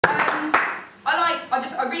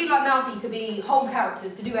I really like Mouthy to be whole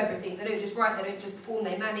characters, to do everything. They don't just write, they don't just perform,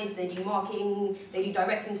 they manage, they do marketing, they do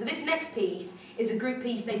directing. So this next piece is a group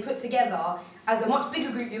piece they put together as a much bigger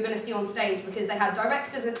group you're going to see on stage, because they had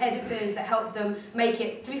directors and editors that helped them make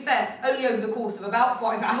it, to be fair, only over the course of about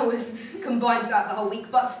 5 hours combined throughout the whole week,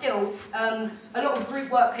 but still, a lot of group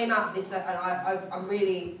work came out of this, and I'm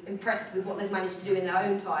really impressed with what they've managed to do in their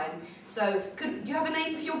own time. So, do you have a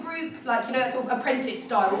name for your group? Like, you know, that sort of apprentice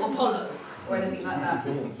style, or Apollo, or anything like that?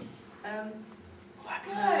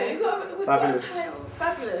 No, we've got a title.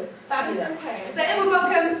 Fabulous. Fabulous. Okay. So everyone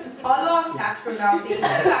welcome our last act from Mouthy,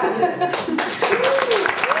 Fabulous.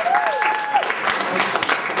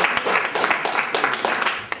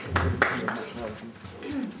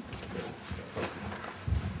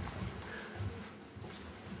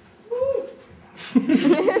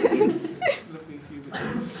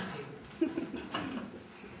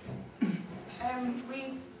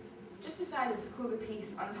 We've just decided to call the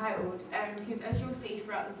piece Untitled because, as you'll see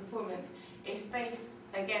throughout the performance, it's based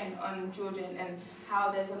again on Jordan and how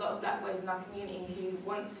there's a lot of black boys in our community who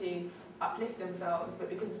want to uplift themselves, but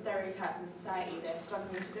because of stereotypes in society, they're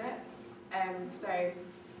struggling to do it. So,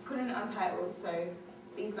 calling it Untitled, so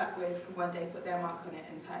these black boys can one day put their mark on it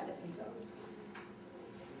and title it themselves.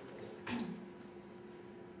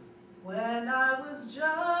 When I was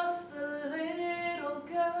just a little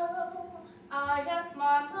girl, I asked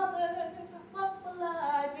my mother, what will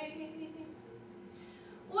I be?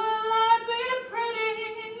 Will I be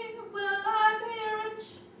pretty? Will I be rich?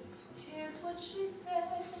 Here's what she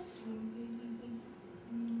said to me.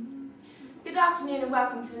 Good afternoon and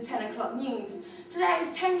welcome to the 10 o'clock news. Today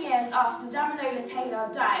is 10 years after Damilola Taylor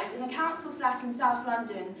died in a council flat in South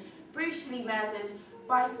London, brutally murdered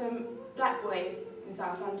by some black boys in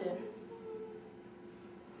South London.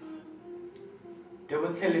 They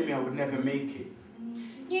were telling me I would never make it.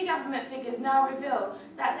 New government figures now reveal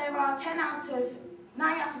that there are 9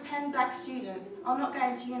 out of 10 black students are not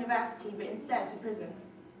going to university but instead to prison.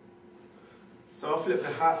 So I flipped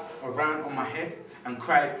the hat around on my head and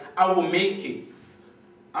cried, I will make it.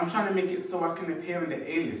 I'm trying to make it so I can appear in the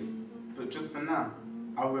A-list, but just for now,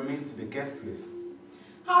 I'll remain to the guest list.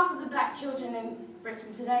 Half of the black children in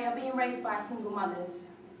Britain today are being raised by single mothers.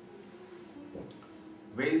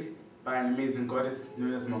 Raised by an amazing goddess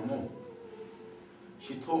known as my mom.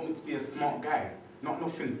 She taught me to be a smart guy, not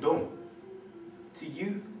nothing dumb. To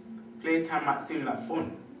you, playtime might seem like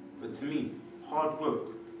fun, but to me, hard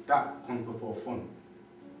work, that comes before fun.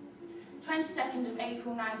 22nd of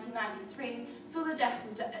April 1993 saw the death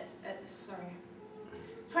of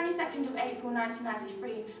 22nd of April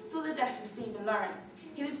 1993 saw the death of Stephen Lawrence.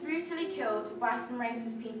 He was brutally killed by some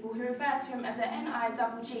racist people who refer to him as a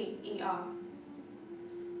N-I-G-G-E-R.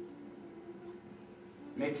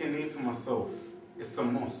 Make a name for myself, it's a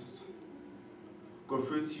must. Go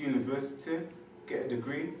through to university, get a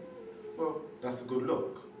degree, well, that's a good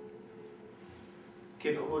look.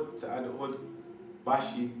 Kidhood to adulthood,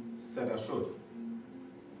 Bashi said I should.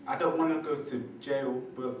 I don't want to go to jail,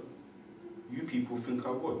 but you people think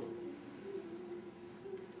I would.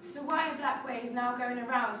 So why are black boys now going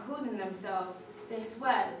around calling themselves this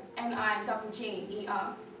word,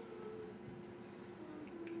 N-I-G-G-E-R?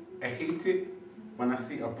 I hate it when I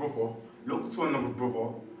see a brother look to another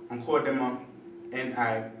brother and call them a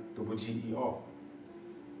N-I-G-G-E-R.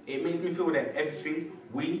 It makes me feel that everything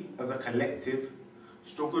we as a collective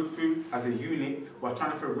struggled through as a unit while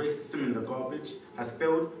trying to throw racism in the garbage has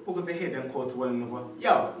failed because they hear them call to one another,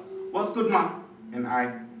 yo, what's good man?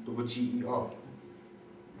 N-I-G-G-E-R.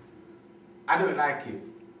 I don't like it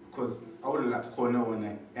because I wouldn't like to call no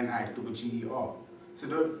one N-I-G-G-E-R. So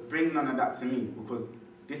don't bring none of that to me because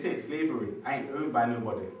this ain't slavery. I ain't owned by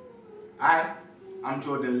nobody. I'm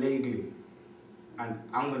Jordan Laidley and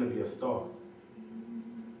I'm gonna be a star.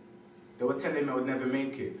 They were telling me I would never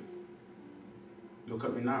make it. Look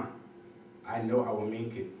at me now. I know I will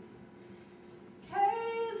make it.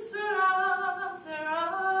 Que sera, sera.